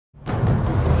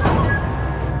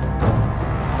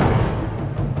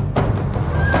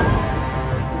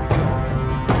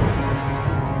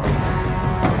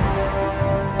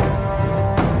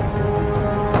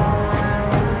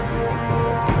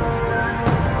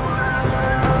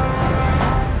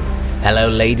Hello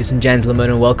ladies and gentlemen,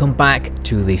 and welcome back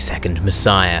to the Second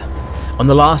Messiah. On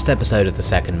the last episode of the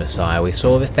Second Messiah, we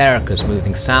saw Vithericus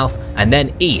moving south and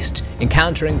then east,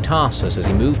 encountering Tarsus as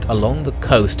he moved along the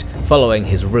coast, following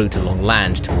his route along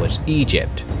land towards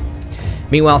Egypt.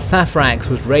 Meanwhile, Saphrax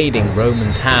was raiding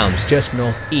Roman towns just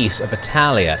northeast of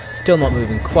Italia, still not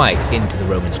moving quite into the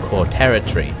Romans' core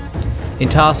territory. In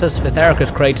Tarsus, Vithericus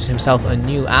created himself a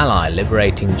new ally,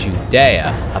 liberating Judea,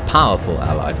 a powerful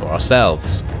ally for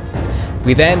ourselves.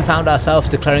 We then found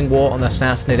ourselves declaring war on the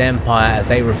Sassanid Empire as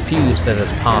they refused to let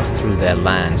us pass through their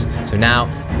lands. So now,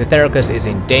 Vithericus is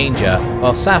in danger,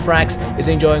 while Saphrax is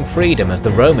enjoying freedom as the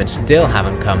Romans still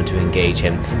haven't come to engage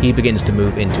him. He begins to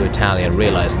move into Italia,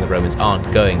 realizing the Romans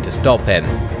aren't going to stop him.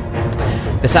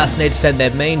 The Sassanids sent their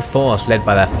main force, led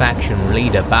by their faction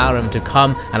leader Balaam, to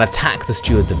come and attack the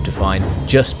Stewards of Divine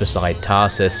just beside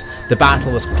Tarsus. The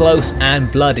battle was close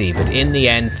and bloody, but in the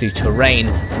end the terrain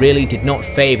really did not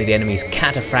favour the enemy's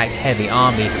cataphract heavy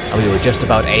army, and we were just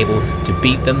about able to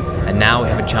beat them, and now we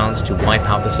have a chance to wipe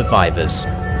out the survivors.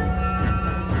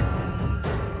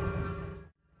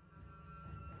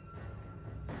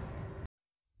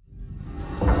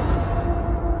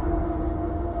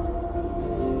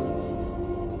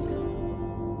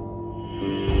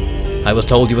 I was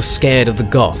told you were scared of the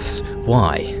Goths.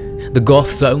 Why? The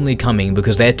Goths are only coming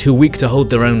because they're too weak to hold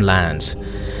their own lands.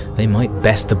 They might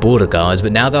best the border guards,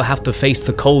 but now they'll have to face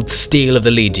the cold steel of the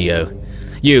Legio.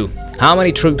 You, how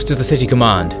many troops does the city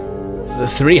command?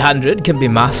 300 can be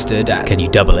mustered. Can you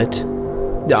double it?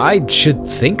 I should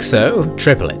think so.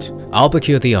 Triple it. I'll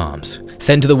procure the arms.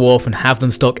 Send to the wharf and have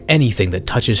them stock anything that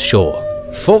touches shore.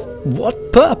 For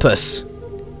what purpose?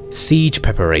 Siege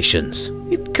preparations.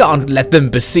 You can't let them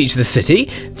besiege the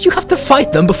city. You have to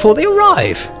fight them before they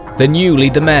arrive. Then you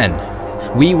lead the men.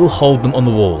 We will hold them on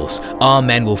the walls. Our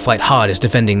men will fight hardest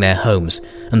defending their homes,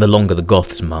 and the longer the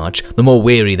Goths march, the more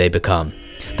weary they become.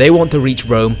 They want to reach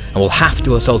Rome and will have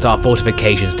to assault our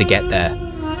fortifications to get there.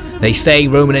 They say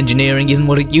Roman engineering isn't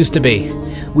what it used to be.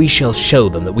 We shall show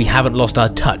them that we haven't lost our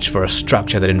touch for a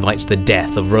structure that invites the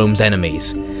death of Rome's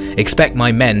enemies. Expect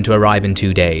my men to arrive in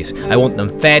 2 days. I want them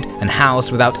fed and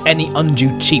housed without any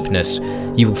undue cheapness.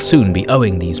 You will soon be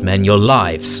owing these men your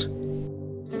lives.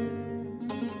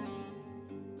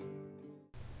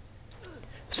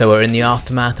 So we're in the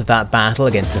aftermath of that battle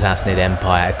against the Sassanid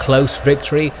Empire, a close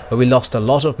victory where we lost a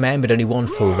lot of men but only one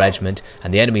full regiment,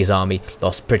 and the enemy's army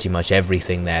lost pretty much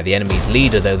everything there. The enemy's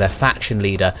leader, though, their faction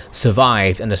leader,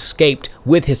 survived and escaped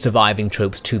with his surviving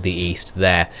troops to the east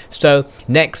there. So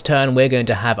next turn we're going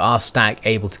to have our stack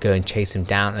able to go and chase him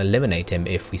down and eliminate him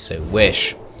if we so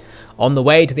wish. On the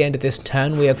way to the end of this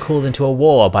turn, we are called into a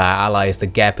war by our allies, the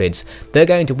Gepids. They're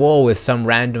going to war with some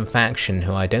random faction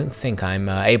who I don't think I'm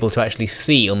able to actually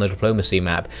see on the diplomacy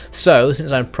map. So,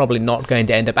 since I'm probably not going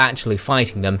to end up actually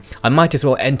fighting them, I might as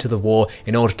well enter the war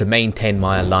in order to maintain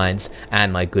my alliance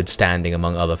and my good standing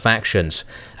among other factions.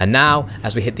 And now,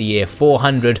 as we hit the year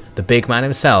 400, the big man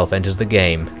himself enters the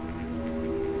game.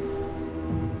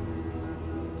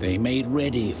 They made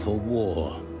ready for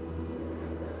war.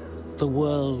 The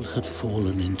world had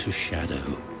fallen into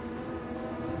shadow.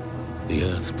 The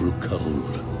earth grew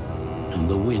cold, and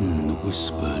the wind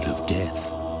whispered of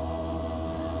death.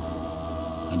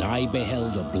 And I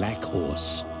beheld a black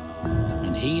horse,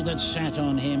 and he that sat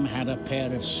on him had a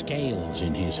pair of scales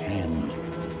in his hand.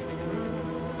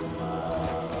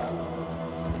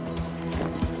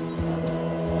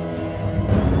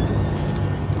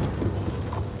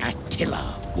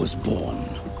 Attila was born.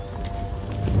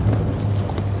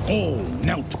 All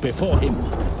knelt before him,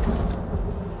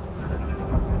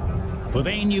 for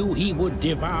they knew he would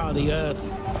devour the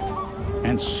earth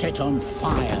and set on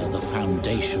fire the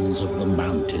foundations of the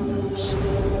mountains.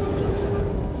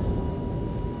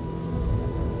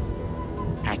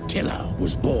 Attila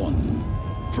was born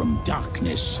from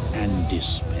darkness and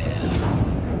despair.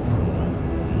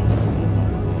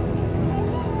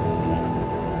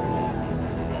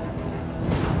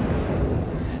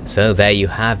 So there you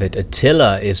have it,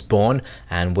 Attila is born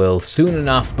and will soon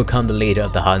enough become the leader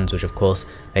of the Huns, which of course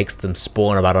makes them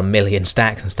spawn about 1 million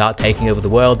stacks and start taking over the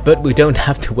world, but we don't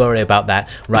have to worry about that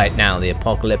right now. The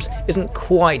apocalypse isn't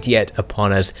quite yet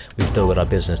upon us, we've still got our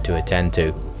business to attend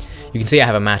to. You can see I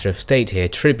have a matter of state here,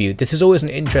 tribute. This is always an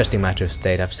interesting matter of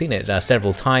state. I've seen it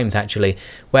several times actually,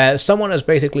 where someone has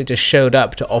basically just showed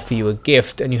up to offer you a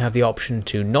gift and you have the option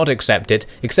to not accept it,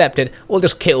 or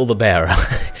just kill the bearer.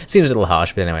 Seems a little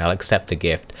harsh, but anyway, I'll accept the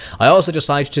gift. I also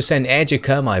decided to send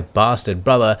Edgica, my bastard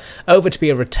brother, over to be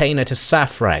a retainer to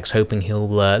Saphrax, hoping he'll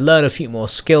learn a few more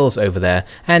skills over there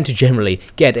and to generally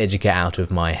get Edgica out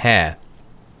of my hair.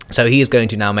 So he is going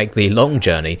to now make the long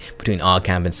journey between our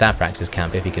camp and Saphrax's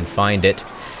camp if he can find it.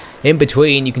 In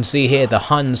between, you can see here the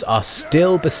Huns are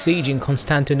still besieging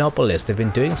Constantinopolis. They've been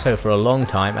doing so for a long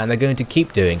time, and they're going to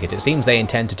keep doing it. It seems they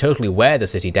intend to totally wear the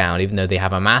city down, even though they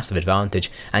have a massive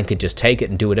advantage and can just take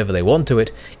it and do whatever they want to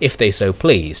it, if they so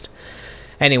pleased.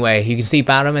 Anyway, you can see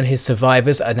Bahram and his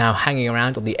survivors are now hanging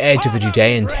around on the edge of the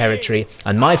Judean territory,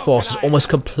 and my force is almost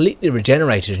completely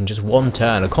regenerated in just one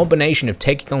turn. A combination of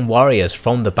taking on warriors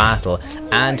from the battle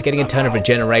and getting a turn of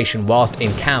regeneration whilst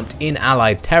encamped in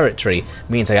allied territory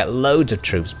means I get loads of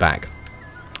troops back.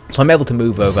 So I'm able to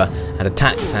move over and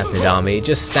attack the Sassanid army. It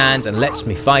just stands and lets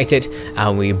me fight it,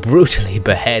 and we brutally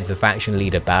behead the faction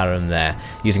leader Bahram there,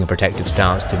 using a protective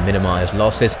stance to minimise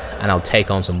losses, and I'll take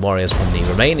on some warriors from the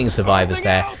remaining survivors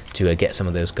there to get some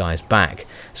of those guys back.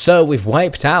 So we've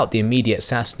wiped out the immediate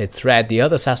Sassanid threat. The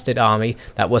other Sassanid army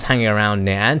that was hanging around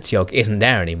near Antioch isn't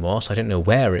there anymore, so I don't know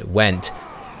where it went.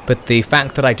 But the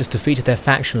fact that I just defeated their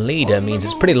faction leader means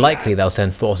it's pretty likely they'll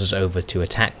send forces over to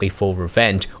attack me for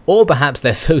revenge, or perhaps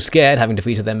they're so scared having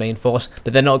defeated their main force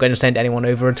that they're not going to send anyone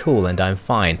over at all, and I'm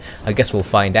fine. I guess we'll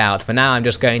find out. For now, I'm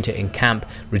just going to encamp,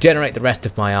 regenerate the rest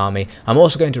of my army. I'm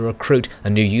also going to recruit a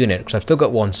new unit because I've still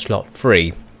got one slot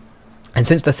free. And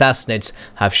since the Sassanids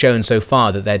have shown so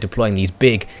far that they're deploying these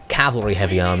big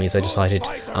cavalry-heavy armies, I decided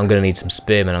I'm going to need some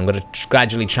spearmen. I'm going to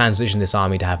gradually transition this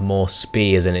army to have more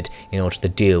spears in it in order to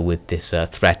deal with this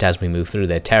threat as we move through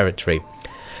their territory.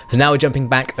 So now we're jumping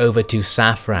back over to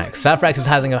Saphrax. Saphrax is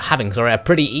having a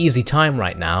pretty easy time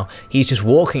right now. He's just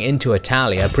walking into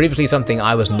Italia, previously something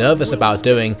I was nervous about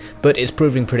doing, but it's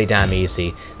proving pretty damn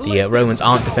easy. The Romans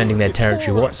aren't defending their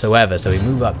territory whatsoever, so we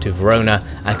move up to Verona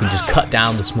and can just cut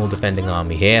down the small defending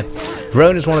army here.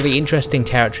 Verona is one of the interesting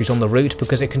territories on the route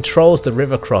because it controls the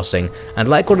river crossing, and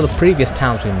like one of the previous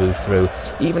towns we moved through,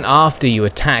 even after you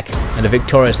attack and are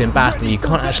victorious in battle, you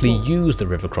can't actually use the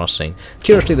river crossing.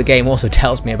 Curiously, the game also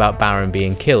tells me about Bahram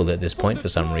being killed at this point for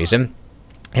some reason.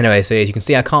 Anyway, so as you can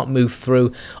see, I can't move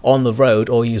through on the road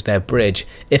or use their bridge.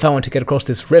 If I want to get across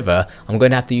this river, I'm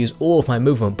going to have to use all of my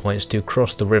movement points to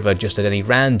cross the river just at any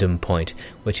random point,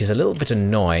 which is a little bit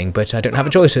annoying, but I don't have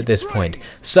a choice at this point.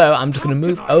 So I'm just going to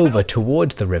move over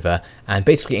towards the river and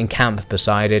basically encamp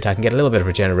beside it. I can get a little bit of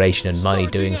regeneration and money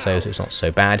doing so, so it's not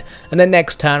so bad. And then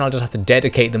next turn, I'll just have to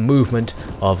dedicate the movement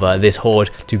of this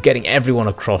horde to getting everyone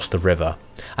across the river.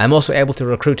 I'm also able to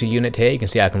recruit a unit here. You can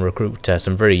see I can recruit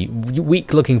some very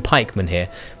weak-looking pikemen here.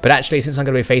 But actually, since I'm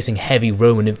going to be facing heavy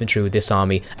Roman infantry with this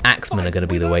army, axemen are going to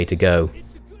be the way to go.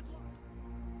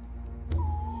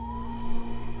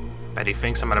 Bet he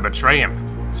thinks I'm going to betray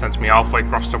him. Sends me halfway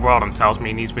across the world and tells me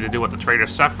he needs me to do what the traitor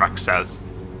Saphrax says.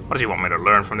 What does he want me to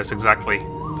learn from this exactly?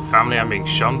 The family I'm being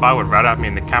shunned by would rather have me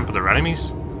in the camp of their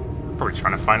enemies? Probably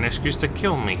trying to find an excuse to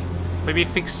kill me. Maybe he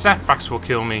thinks Saphrax will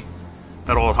kill me.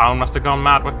 That old hound must have gone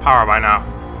mad with power by now.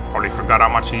 Probably forgot how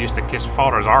much he used to kiss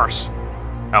father's arse.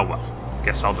 Oh well,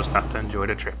 guess I'll just have to enjoy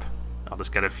the trip. I'll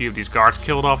just get a few of these guards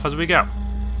killed off as we go.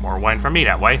 More wine for me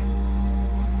that way.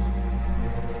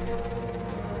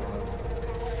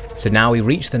 So now we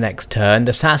reach the next turn.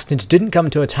 The Sassanids didn't come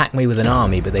to attack me with an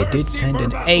army, but they did send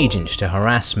an agent to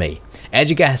harass me.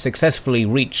 Edgar has successfully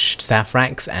reached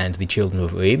Saphrax and the children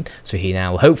of Uim, so he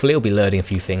now hopefully will be learning a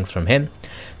few things from him.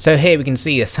 So here we can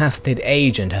see a Sassanid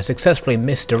agent has successfully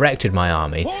misdirected my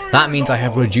army. That means I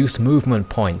have reduced movement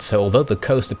points, so although the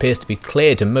coast appears to be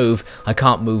clear to move, I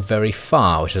can't move very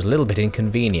far, which is a little bit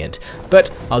inconvenient.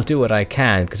 But I'll do what I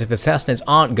can, because if the Sassanids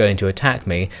aren't going to attack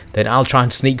me, then I'll try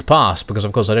and sneak past, because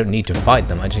of course I don't need to fight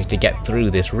them, I just need to get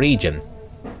through this region.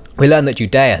 We learn that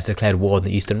Judea has declared war on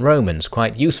the Eastern Romans,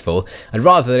 quite useful. I'd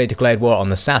rather they declared war on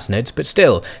the Sassanids, but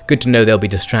still, good to know they'll be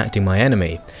distracting my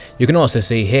enemy. You can also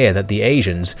see here that the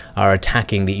Asians are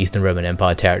attacking the Eastern Roman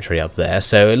Empire territory up there,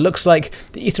 so it looks like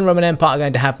the Eastern Roman Empire are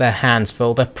going to have their hands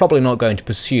full. They're probably not going to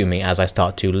pursue me as I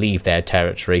start to leave their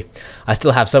territory. I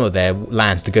still have some of their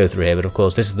lands to go through here, but of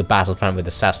course this is the battlefront with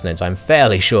the Sassanids. I'm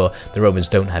fairly sure the Romans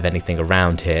don't have anything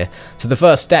around here. So the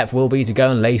first step will be to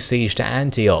go and lay siege to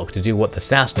Antioch to do what the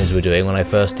Sassanids were doing when I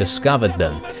first discovered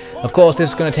them. Of course,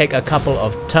 this is going to take a couple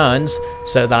of turns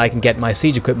so that I can get my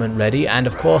siege equipment ready, and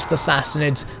of course the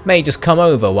Sassanids may just come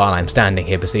over while I'm standing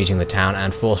here besieging the town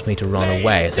and force me to run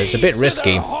away, so it's a bit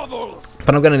risky.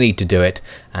 But I'm going to need to do it,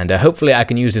 and hopefully I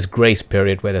can use this grace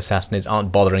period where the Sassanids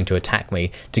aren't bothering to attack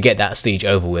me to get that siege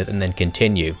over with and then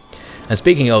continue. And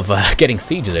speaking of getting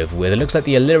sieges over with, it looks like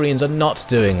the Illyrians are not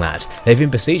doing that. They've been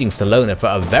besieging Salona for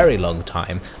a very long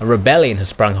time. A rebellion has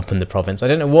sprung up in the province. I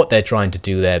don't know what they're trying to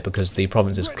do there because the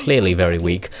province is clearly very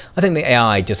weak. I think the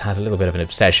AI just has a little bit of an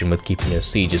obsession with keeping those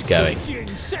sieges going.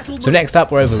 So next up,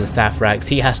 we're over with Saphrax.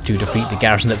 He has to defeat the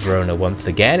garrison at Verona once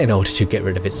again in order to get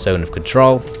rid of its zone of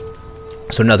control.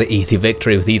 So another easy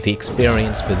victory with easy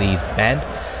experience for these men.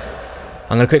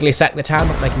 I'm going to quickly sack the town,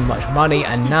 not making much money,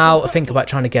 and now think about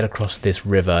trying to get across this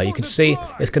river. You can see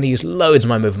it's going to use loads of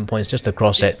my movement points just to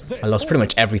cross it. I lost pretty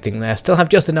much everything there, still have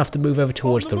just enough to move over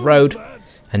towards the road.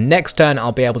 And next turn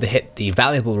I'll be able to hit the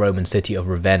valuable Roman city of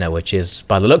Ravenna, which is,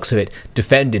 by the looks of it,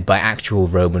 defended by actual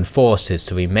Roman forces,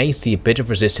 so we may see a bit of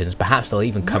resistance. Perhaps they'll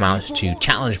even come out to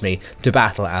challenge me to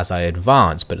battle as I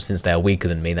advance, but since they are weaker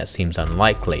than me, that seems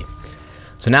unlikely.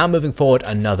 So now moving forward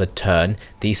another turn,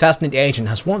 the Sassanid agent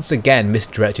has once again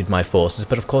misdirected my forces,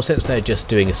 but of course since they're just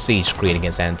doing a siege screen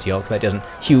against Antioch, that doesn't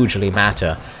hugely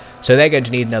matter. So they're going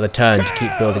to need another turn to keep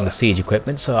building the siege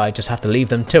equipment, so I just have to leave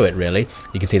them to it really.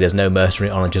 You can see there's no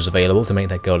mercenary onagers available to make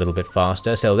that go a little bit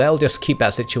faster, so they'll just keep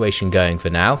that situation going for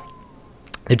now.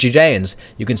 The Judeans,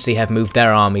 you can see, have moved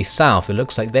their army south. It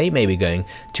looks like they may be going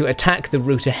to attack the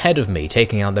route ahead of me,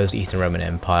 taking out those Eastern Roman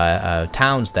Empire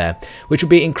towns there, which would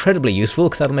be incredibly useful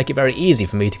because that'll make it very easy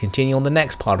for me to continue on the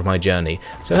next part of my journey.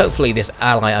 So hopefully this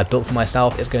ally I built for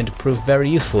myself is going to prove very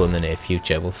useful in the near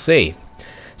future. We'll see.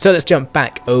 So let's jump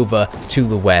back over to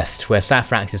the west, where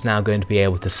Saphrax is now going to be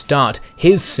able to start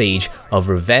his siege of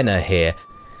Ravenna here.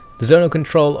 The zone of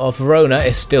control of Verona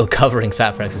is still covering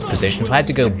Saphrax's position, so I had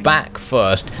to go back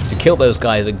first to kill those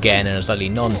guys again in a slightly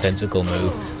nonsensical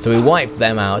move. So we wiped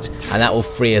them out, and that will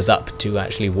free us up to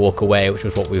actually walk away, which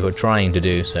was what we were trying to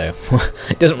do, so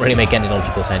it doesn't really make any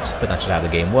logical sense, but that's just how the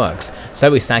game works. So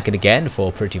we sack it again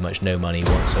for pretty much no money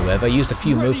whatsoever, used a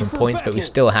few movement points, but we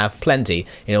still have plenty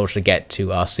in order to get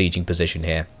to our sieging position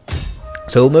here.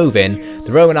 So we'll move in.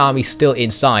 The Roman army's still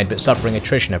inside but suffering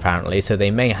attrition apparently, so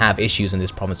they may have issues in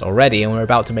this province already and we're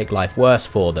about to make life worse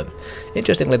for them.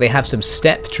 Interestingly, they have some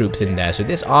steppe troops in there, so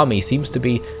this army seems to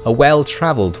be a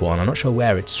well-travelled one. I'm not sure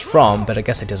where it's from, but I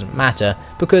guess it doesn't matter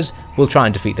because we'll try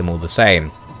and defeat them all the same.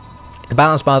 The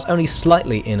balance bar is only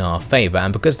slightly in our favour,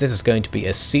 and because this is going to be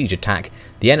a siege attack,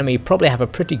 the enemy probably have a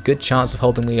pretty good chance of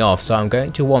holding me off, so I'm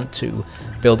going to want to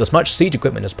build as much siege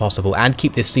equipment as possible and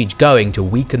keep this siege going to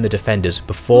weaken the defenders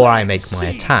before I make my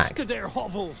attack.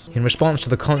 In response to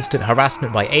the constant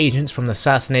harassment by agents from the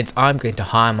Sassanids, I'm going to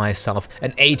hire myself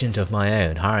an agent of my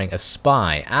own, hiring a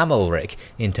spy, Amalric,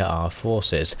 into our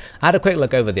forces. I had a quick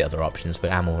look over the other options, but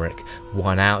Amalric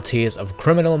won out. He is of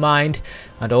criminal mind,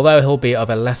 and although he'll be of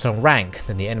a lesser rank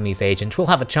than the enemy's agent, we'll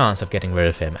have a chance of getting rid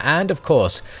of him. And of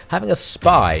course, having a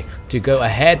spy to go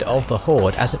ahead of the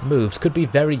horde as it moves could be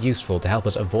very useful to help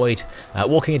us avoid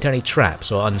walking into any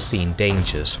traps or unseen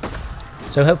dangers.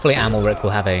 So hopefully Amalric will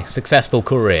have a successful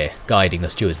career guiding the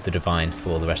Stewards of the Divine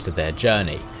for the rest of their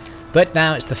journey. But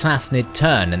now it's the Sassanid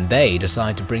turn, and they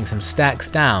decide to bring some stacks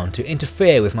down to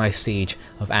interfere with my siege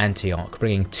of Antioch,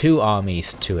 bringing two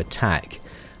armies to attack.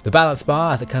 The balance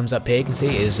bar, as it comes up here, you can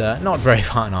see, is not very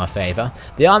far in our favour.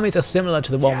 The armies are similar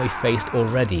to the one we faced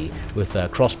already, with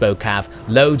crossbow cav,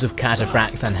 loads of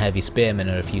cataphracts and heavy spearmen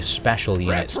and a few special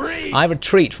units. I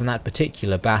retreat from that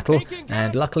particular battle,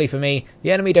 and luckily for me,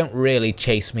 the enemy don't really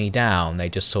chase me down. They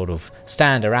just sort of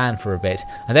stand around for a bit,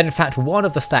 and then in fact one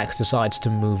of the stacks decides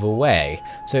to move away.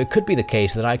 So it could be the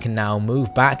case that I can now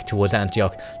move back towards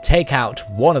Antioch, take out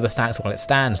one of the stacks while it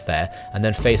stands there, and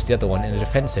then face the other one in a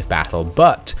defensive battle.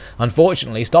 But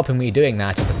unfortunately, stopping me doing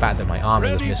that is the fact that my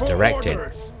army was misdirected.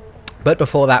 But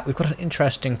before that, we've got an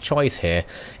interesting choice here.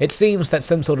 It seems that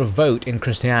some sort of vote in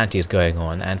Christianity is going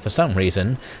on, and for some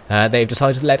reason, they've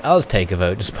decided to let us take a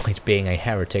vote despite being a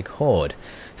heretic horde.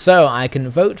 So I can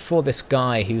vote for this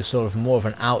guy who's sort of more of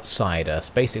an outsider,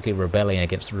 basically rebelling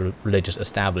against the religious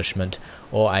establishment,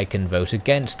 or I can vote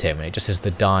against him, and it just says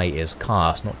the die is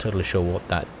cast. Not totally sure what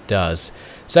that does.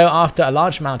 So after a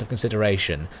large amount of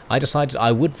consideration, I decided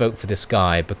I would vote for this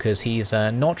guy because he's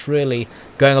not really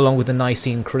going along with the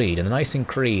Nicene Creed, and the Nicene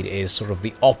Creed is sort of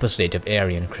the opposite of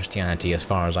Arian Christianity as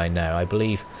far as I know. I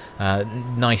believe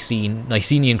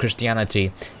Nicenian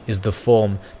Christianity is the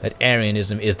form that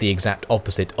Arianism is the exact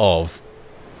opposite of.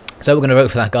 So we're going to vote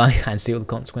for that guy and see what the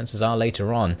consequences are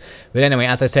later on. But anyway,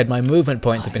 as I said, my movement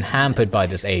points have been hampered by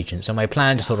this agent, so my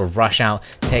plan to sort of rush out,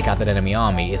 take out that enemy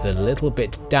army is a little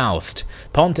bit doused.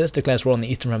 Pontus declares war on the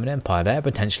Eastern Roman Empire there,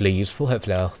 potentially useful.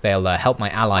 Hopefully they'll help my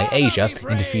ally Asia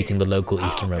in defeating the local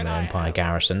Eastern Roman Empire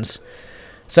garrisons.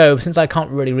 So since I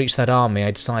can't really reach that army,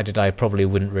 I decided I probably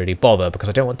wouldn't really bother, because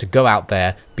I don't want to go out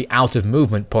there, be out of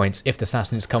movement points if the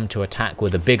Sassanids come to attack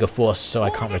with a bigger force, so I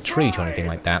can't retreat or anything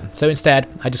like that. So instead,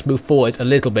 I just move forwards a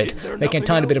little bit, making a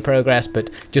tiny bit of progress, but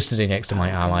just sitting next to my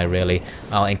ally really.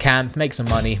 I'll encamp, make some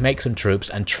money, make some troops,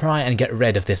 and try and get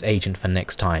rid of this agent for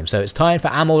next time. So it's time for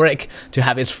Amalric to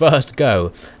have his first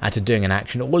go at doing an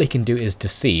action. All he can do is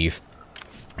deceive,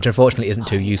 which unfortunately isn't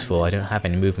too useful. I don't have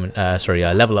any movement,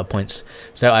 level up points,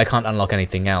 so I can't unlock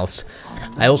anything else.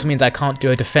 It also means I can't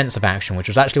do a defensive action, which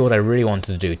was actually what I really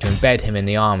wanted to do, to embed him in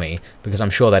the army, because I'm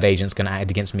sure that agent's going to act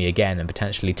against me again and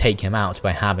potentially take him out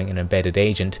by having an embedded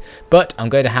agent. But I'm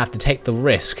going to have to take the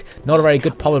risk. Not a very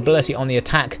good probability on the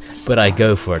attack, but I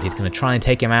go for it. He's going to try and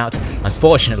take him out.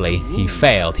 Unfortunately, he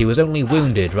failed. He was only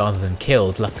wounded rather than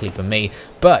killed, luckily for me.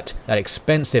 But that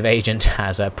expensive agent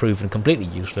has proven completely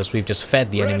useless. We've just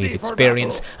fed the enemy's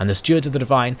experience, and the Stewards of the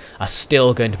Divine are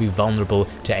still going to be vulnerable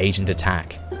to agent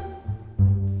attack.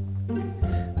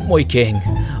 My king,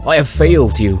 I have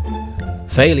failed you.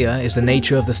 Failure is the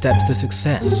nature of the steps to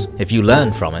success. If you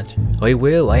learn from it, I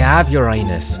will. I have, your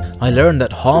highness. I learned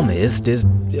that Harmist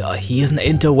he isn't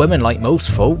into women like most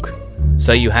folk.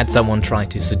 So you had someone try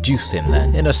to seduce him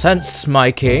then? In a sense,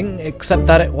 my king, except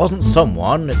that it wasn't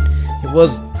someone, it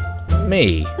was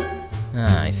me.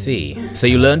 Ah, I see. So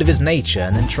you learned of his nature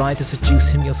and then tried to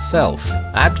seduce him yourself.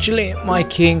 Actually, my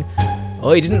king,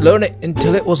 I didn't learn it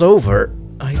until it was over.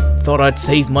 I thought I'd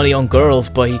save money on girls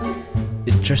by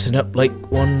dressing up like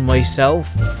one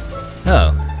myself.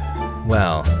 Oh,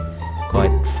 well,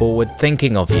 quite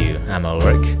forward-thinking of you,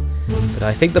 Amalric. But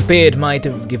I think the beard might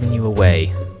have given you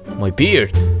away. My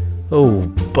beard? Oh,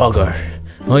 bugger.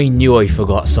 I knew I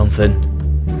forgot something.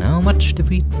 How much did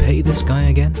we pay this guy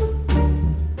again?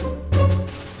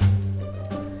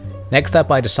 Next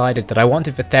up, I decided that I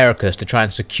wanted Vithericus to try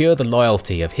and secure the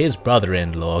loyalty of his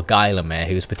brother-in-law, Guylamer,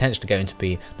 who's potentially going to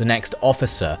be the next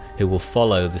officer who will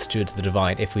follow the Stewards of the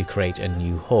Divine if we create a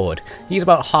new horde. He's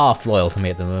about half loyal to me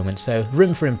at the moment, so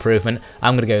room for improvement.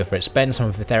 I'm going to go for it, spend some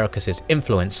of Vithericus'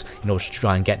 influence in order to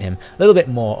try and get him a little bit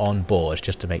more on board,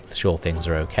 just to make sure things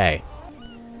are okay.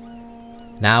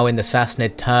 Now in the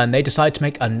Sassanid turn, they decide to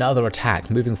make another attack,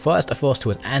 moving first a force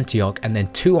towards Antioch and then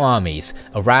two armies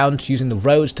around, using the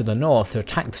roads to the north to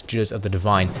attack the Stewards of the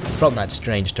Divine from that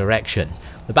strange direction.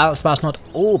 The balance bar's not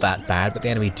all that bad, but the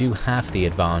enemy do have the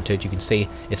advantage. You can see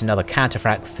it's another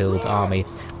cataphract-filled army.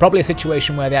 Probably a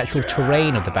situation where the actual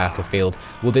terrain of the battlefield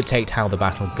will dictate how the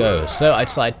battle goes. So I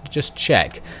decided to just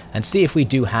check and see if we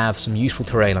do have some useful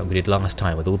terrain like we did last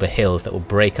time, with all the hills that will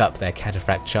break up their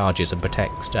cataphract charges and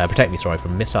protect me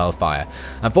from missile fire.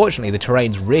 Unfortunately, the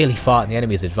terrain's really far in the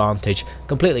enemy's advantage,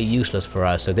 completely useless for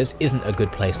us, so this isn't a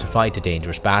good place to fight a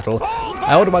dangerous battle.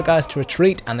 I ordered my guys to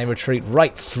retreat, and they retreat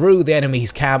right through the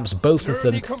enemy's camps, both of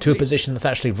them, to a position that's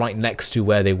actually right next to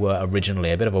where they were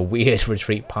originally. A bit of a weird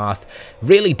retreat path.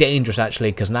 Really dangerous,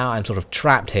 actually, because now I'm sort of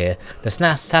trapped here. The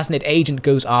Sassanid agent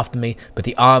goes after me, but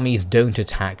the armies don't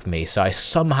attack me, so I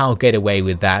somehow get away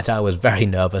with that. I was very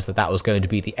nervous that that was going to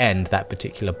be the end, that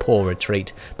particular poor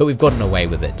retreat, but we've gotten away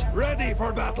with it. Ready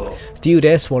for battle.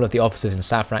 Theudis, one of the officers in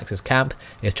Saphrax's camp,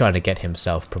 is trying to get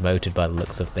himself promoted by the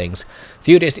looks of things.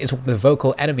 Theudis is one of the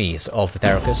vocal enemies of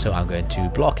Vithericus, so I'm going to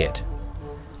block it.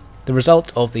 The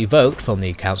result of the vote from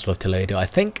the Council of Toledo, I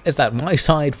think, is that my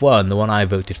side won, the one I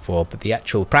voted for, but the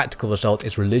actual practical result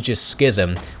is religious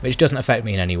schism, which doesn't affect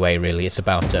me in any way really. It's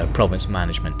about province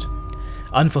management.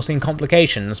 Unforeseen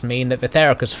complications mean that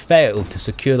Vithericus failed to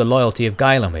secure the loyalty of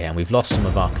Guylamer, and we've lost some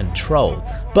of our control.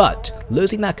 But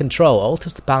losing that control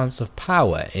alters the balance of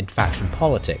power in faction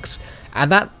politics, and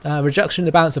that reduction in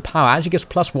the balance of power actually gives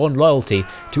 +1 loyalty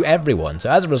to everyone. So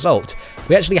as a result,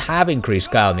 we actually have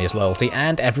increased Guylamer's loyalty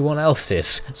and everyone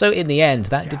else's. So in the end,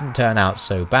 that didn't turn out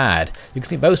so bad. You can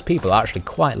see most people are actually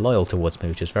quite loyal towards me,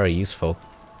 which is very useful.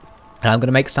 And I'm going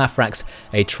to make Saphrax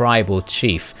a tribal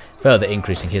chief, further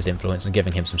increasing his influence and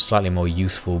giving him some slightly more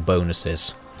useful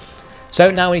bonuses. So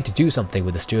now we need to do something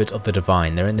with the Stewards of the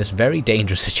Divine. They're in this very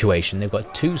dangerous situation. They've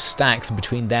got 2 stacks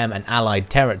between them and allied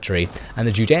territory, and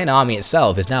the Judean army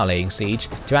itself is now laying siege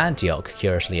to Antioch,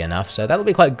 curiously enough. So that'll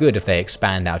be quite good if they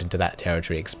expand out into that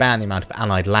territory, expand the amount of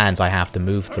allied lands I have to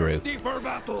move through.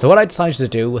 So what I decided to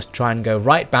do was try and go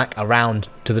right back around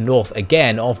to the north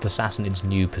again of the Sassanids'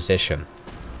 new position.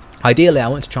 Ideally, I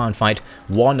want to try and fight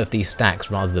one of these stacks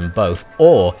rather than both,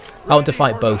 or I want to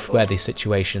fight both where the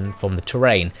situation from the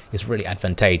terrain is really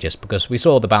advantageous, because we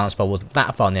saw the balance bar wasn't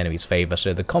that far in the enemy's favour,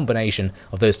 so the combination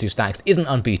of those 2 stacks isn't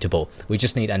unbeatable. We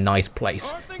just need a nice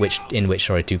place in which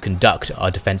to conduct our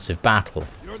defensive battle.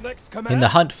 In the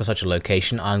hunt for such a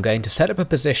location, I'm going to set up a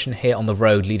position here on the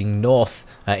road leading north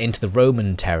into the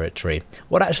Roman territory.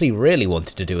 What I actually really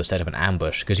wanted to do was set up an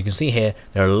ambush, because you can see here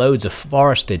there are loads of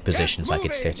forested positions I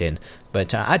could sit in.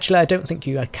 But actually I don't think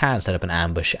you can set up an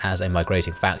ambush as a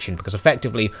migrating faction, because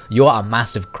effectively you're a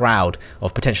massive crowd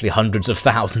of potentially hundreds of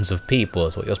thousands of people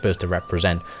is what you're supposed to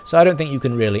represent. So I don't think you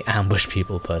can really ambush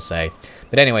people per se.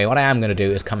 But anyway, what I am going to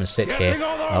do is come and sit here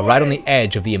right on the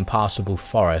edge of the impassable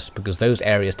forest, because those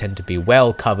areas tend to be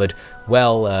well covered,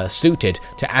 well suited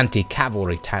to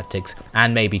anti-cavalry tactics,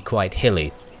 and maybe quite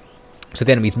hilly. So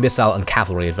the enemy's missile and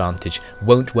cavalry advantage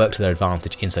won't work to their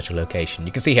advantage in such a location.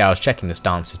 You can see here I was checking the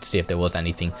stances to see if there was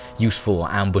anything useful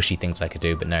or ambushy things I could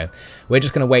do, but no. We're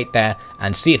just going to wait there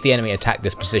and see if the enemy attack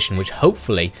this position, which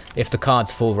hopefully, if the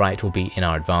cards fall right, will be in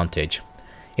our advantage.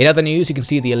 In other news, you can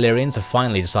see the Illyrians have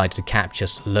finally decided to capture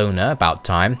Salona, about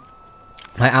time.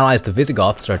 My allies the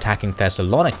Visigoths are attacking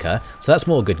Thessalonica, so that's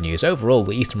more good news. Overall,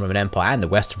 the Eastern Roman Empire and the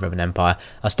Western Roman Empire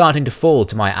are starting to fall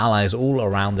to my allies all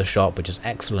around the shop, which is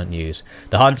excellent news.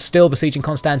 The Huns still besieging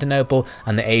Constantinople,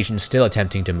 and the Asians still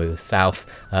attempting to move south.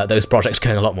 Those projects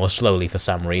going a lot more slowly for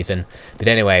some reason. But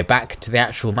anyway, back to the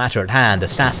actual matter at hand. The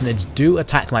Sassanids do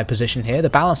attack my position here. The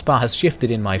balance bar has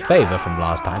shifted in my favour from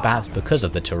last time, perhaps because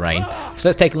of the terrain. So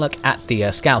let's take a look at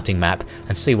the scouting map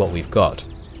and see what we've got.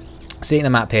 Seeing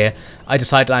the map here, I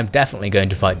decided I'm definitely going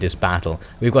to fight this battle.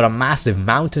 We've got a massive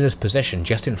mountainous position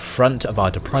just in front of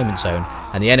our deployment zone,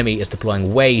 and the enemy is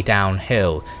deploying way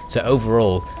downhill. So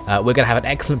overall, we're going to have an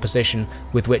excellent position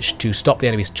with which to stop the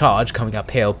enemy's charge coming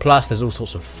uphill. Plus, there's all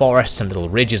sorts of forests and little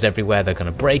ridges everywhere. They're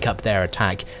going to break up their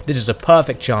attack. This is a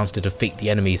perfect chance to defeat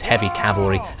the enemy's heavy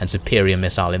cavalry and superior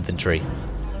missile infantry.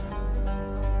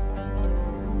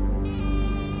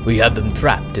 We have them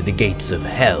trapped at the gates of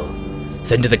hell.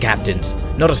 Send to the captains,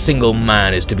 not a single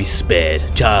man is to be spared,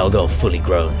 child or fully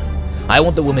grown. I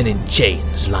want the women in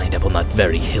chains lined up on that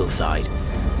very hillside.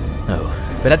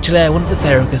 Oh, but actually I want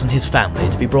Vithericus and his family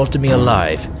to be brought to me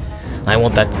alive. I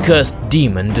want that cursed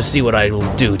demon to see what I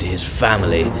will do to his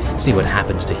family, see what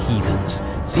happens to heathens,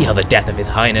 see how the death of his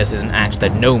highness is an act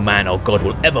that no man or god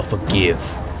will ever forgive.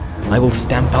 I will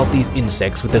stamp out these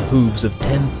insects with the hooves of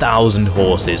 10,000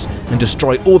 horses, and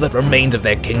destroy all that remains of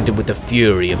their kingdom with the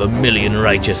fury of 1,000,000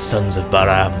 righteous sons of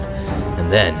Baram.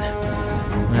 And then,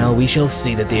 well, we shall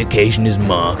see that the occasion is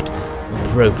marked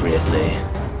appropriately.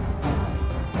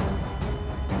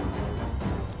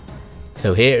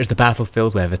 So here is the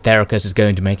battlefield where Vithericus is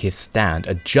going to make his stand,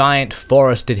 a giant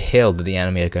forested hill that the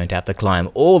enemy are going to have to climb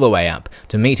all the way up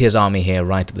to meet his army here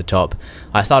right at the top.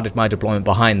 I started my deployment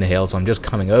behind the hill, so I'm just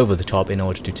coming over the top in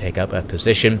order to take up a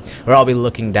position where I'll be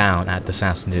looking down at the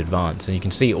Sassanid advance. And you can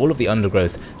see all of the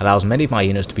undergrowth allows many of my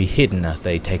units to be hidden as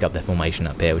they take up their formation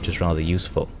up here, which is rather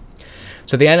useful.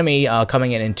 So the enemy are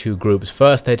coming in two groups.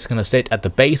 First, they're just going to sit at the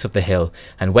base of the hill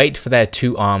and wait for their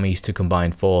two armies to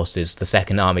combine forces. The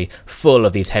second army full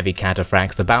of these heavy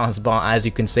cataphracts. The balance bar, as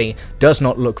you can see, does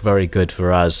not look very good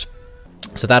for us.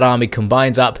 So that army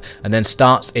combines up and then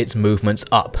starts its movements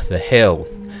up the hill.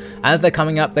 As they're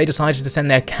coming up, they decided to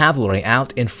send their cavalry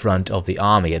out in front of the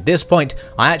army. At this point,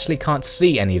 I actually can't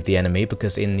see any of the enemy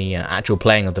because in the actual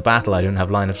playing of the battle, I don't have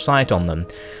line of sight on them.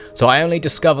 So I only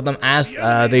discover them as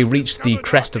they reach the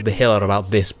crest of the hill at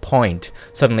about this point,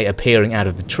 suddenly appearing out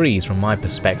of the trees from my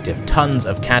perspective. Tons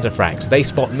of cataphracts. They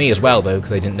spot me as well, though,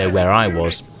 because they didn't know where I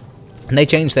was. And they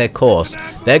change their course.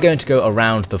 They're going to go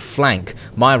around the flank,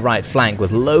 my right flank,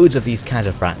 with loads of these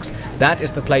cataphracts. That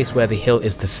is the place where the hill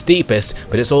is the steepest,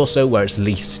 but it's also where it's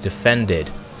least defended.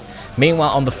 Meanwhile,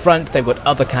 on the front, they've got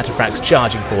other cataphracts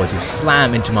charging forward to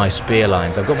slam into my spear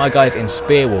lines. I've got my guys in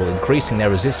spear wall, increasing their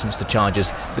resistance to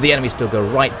charges, but the enemy still go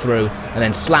right through and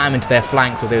then slam into their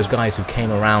flanks with those guys who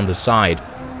came around the side.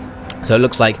 So it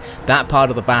looks like that part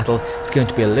of the battle is going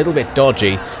to be a little bit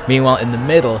dodgy. Meanwhile, in the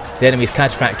middle, the enemy's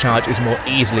cataphract charge is more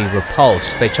easily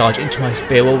repulsed. They charge into my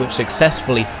spear wall, which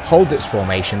successfully holds its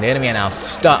formation. The enemy are now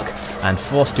stuck and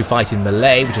forced to fight in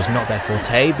melee, which is not their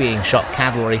forte, being shot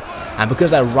cavalry. And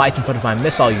because they're right in front of my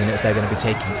missile units, they're going to be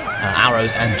taking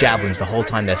arrows and javelins the whole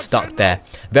time they're stuck there.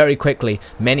 Very quickly,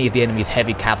 many of the enemy's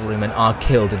heavy cavalrymen are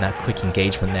killed in that quick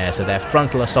engagement there. So their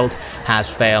frontal assault has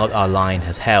failed, our line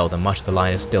has held, and much of the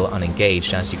line is still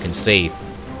unengaged, as you can see.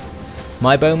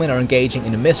 My bowmen are engaging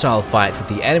in a missile fight with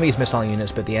the enemy's missile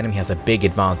units, but the enemy has a big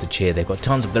advantage here. They've got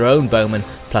tons of their own bowmen,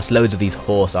 plus loads of these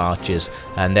horse archers,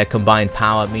 and their combined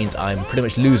power means I'm pretty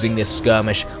much losing this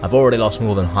skirmish. I've already lost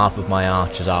more than half of my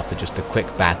archers after just a quick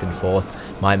back and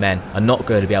forth. My men are not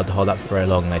going to be able to hold up for very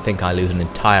long, and I think I lose an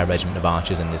entire regiment of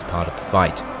archers in this part of the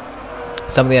fight.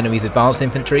 Some of the enemy's advanced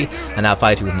infantry are now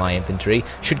fighting with my infantry.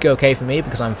 Should go okay for me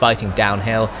because I'm fighting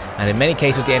downhill, and in many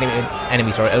cases the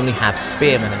enemies only have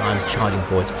spearmen and I'm charging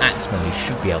forwards axemen who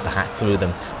should be able to hack through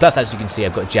them. Plus, as you can see,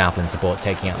 I've got javelin support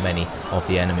taking out many of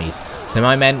the enemies. So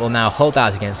my men will now hold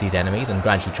out against these enemies and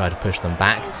gradually try to push them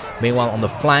back. Meanwhile, on the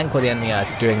flank where the enemy are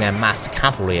doing their massed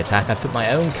cavalry attack, I put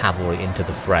my own cavalry into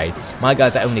the fray. My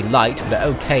guys are only light, but are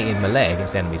okay in melee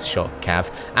against the enemy's shot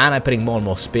cav, and I'm putting more and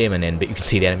more spearmen in, but you can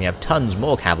see the enemy have tons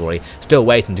more cavalry still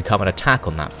waiting to come and attack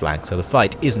on that flank, so the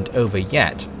fight isn't over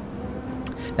yet.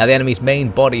 Now the enemy's main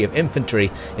body of infantry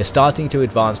is starting to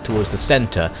advance towards the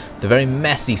centre, the very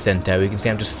messy centre. You can see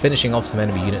I'm just finishing off some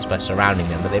enemy units by surrounding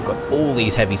them, but they've got all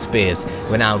these heavy spears.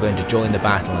 We're now going to join the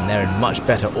battle, and they're in much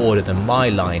better order than my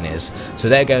line is. So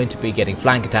they're going to be getting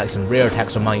flank attacks and rear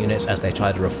attacks on my units as they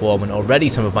try to reform, and already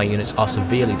some of my units are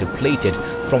severely depleted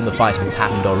from the fighting that's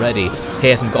happened already.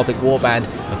 Here some Gothic warband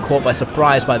are caught by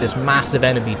surprise by this massive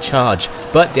enemy charge,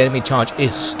 but the enemy charge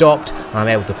is stopped, and I'm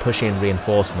able to push in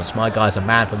reinforcements. My guys are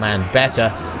man for man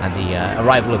better, and the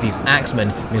arrival of these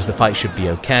axemen means the fight should be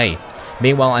okay.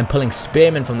 Meanwhile, I'm pulling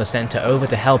spearmen from the centre over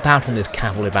to help out in this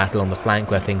cavalry battle on the flank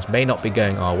where things may not be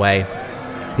going our way.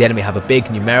 The enemy have a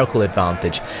big numerical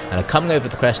advantage and are coming over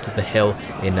the crest of the hill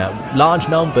in large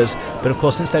numbers, but of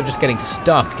course since they're just getting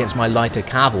stuck against my lighter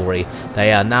cavalry,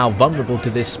 they are now vulnerable to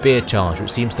this spear charge,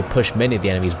 which seems to push many of the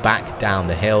enemies back down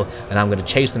the hill, and I'm going to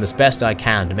chase them as best I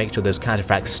can to make sure those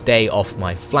counterfracks stay off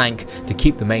my flank to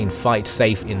keep the main fight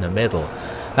safe in the middle.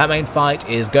 That main fight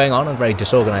is going on in a very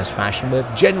disorganised fashion.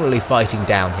 We're generally fighting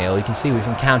downhill. You can see we've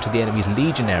encountered the enemy's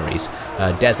legionaries,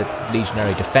 desert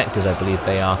legionary defectors I believe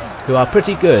they are, who are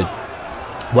pretty good.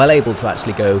 Well able to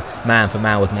actually go man for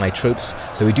man with my troops,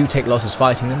 so we do take losses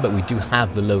fighting them, but we do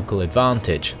have the local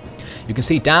advantage. You can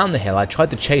see down the hill I tried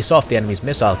to chase off the enemy's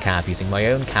missile cav using my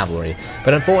own cavalry,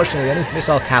 but unfortunately the enemy's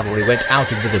missile cavalry went out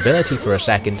of visibility for a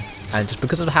second, and just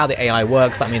because of how the AI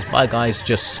works, that means my guys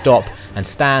just stop and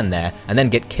stand there and then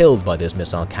get killed by this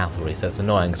missile cavalry, so it's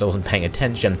annoying because I wasn't paying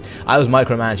attention. I was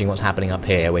micromanaging what's happening up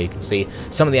here, where you can see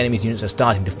some of the enemy's units are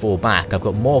starting to fall back. I've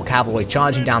got more cavalry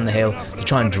charging down the hill to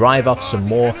try and drive off some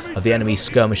more of the enemy's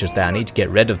skirmishers there. I need to get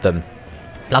rid of them.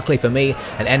 Luckily for me,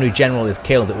 an enemy general is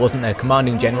killed. It wasn't their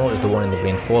commanding general, it was the one in the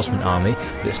reinforcement army,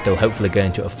 but it's still hopefully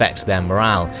going to affect their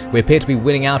morale. We appear to be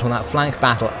winning out on that flank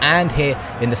battle and here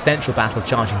in the central battle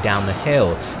charging down the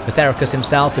hill. Vithericus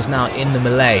himself is now in the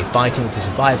melee, fighting with the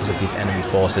survivors of these enemy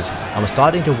forces, and we're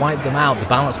starting to wipe them out. The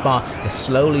balance bar is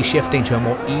slowly shifting to a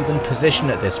more even position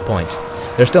at this point.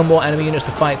 There are still more enemy units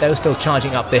to fight though, still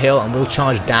charging up the hill, and we'll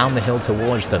charge down the hill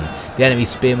towards them. The enemy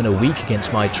spearmen are weak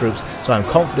against my troops, so I'm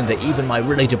confident that even my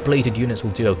really depleted units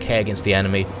will do okay against the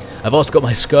enemy. I've also got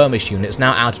my skirmish units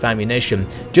now out of ammunition,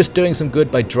 just doing some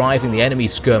good by driving the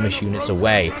enemy's skirmish units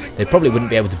away. They probably wouldn't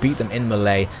be able to beat them in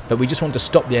melee, but we just want to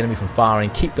stop the enemy from firing,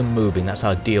 keep them moving. That's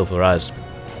our deal for us.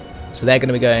 So they're going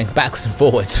to be going backwards and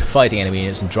forwards, fighting enemy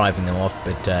units and driving them off,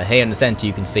 but here in the centre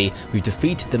you can see we've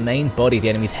defeated the main body of the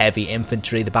enemy's heavy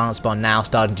infantry. The balance bar now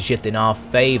starting to shift in our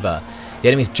favour. The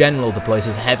enemy's general deploys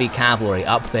his heavy cavalry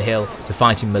up the hill to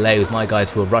fight in melee with my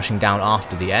guys who are rushing down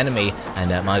after the enemy, and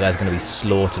my guys are going to be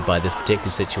slaughtered by this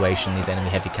particular situation. These enemy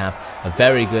heavy cav are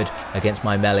very good against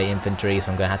my melee infantry,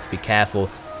 so I'm going to have to be careful.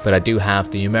 But I do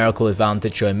have the numerical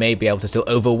advantage, so I may be able to still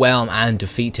overwhelm and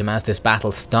defeat him as this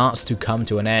battle starts to come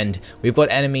to an end. We've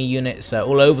got enemy units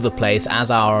all over the place,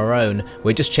 as are our own.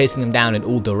 We're just chasing them down in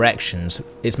all directions.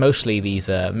 It's mostly these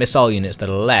missile units that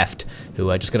are left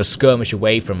who are just going to skirmish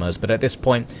away from us, but at this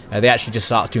point they actually just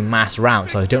start to mass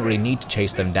rout, so I don't really need to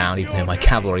chase them down, even though my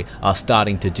cavalry are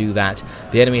starting to do that.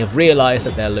 The enemy have realised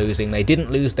that they're losing. They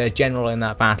didn't lose their general in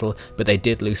that battle, but they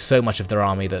did lose so much of their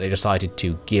army that they decided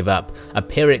to give up. A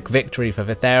Pyrrhic victory for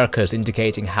Vithericus,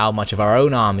 indicating how much of our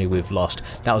own army we've lost.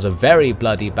 That was a very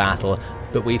bloody battle,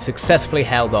 but we've successfully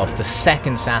held off the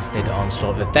second Sassanid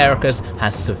onslaught. Vithericus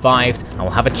has survived and will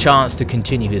have a chance to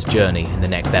continue his journey in the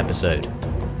next episode.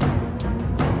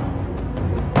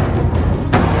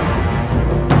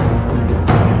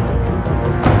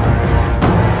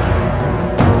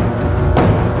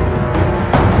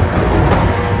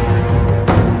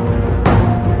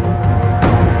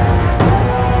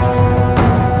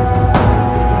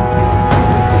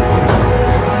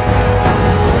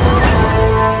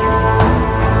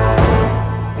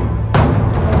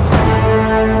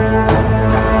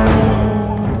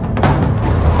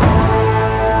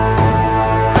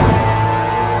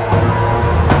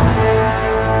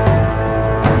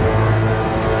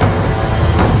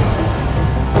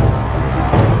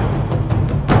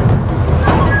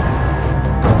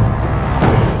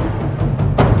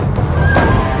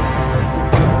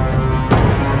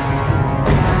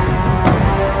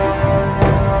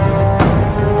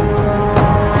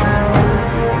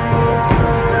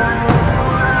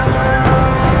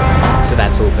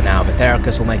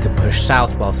 Vithericus will make a push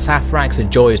south while Saphrax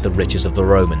enjoys the riches of the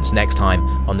Romans next time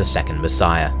on the Second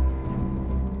Messiah.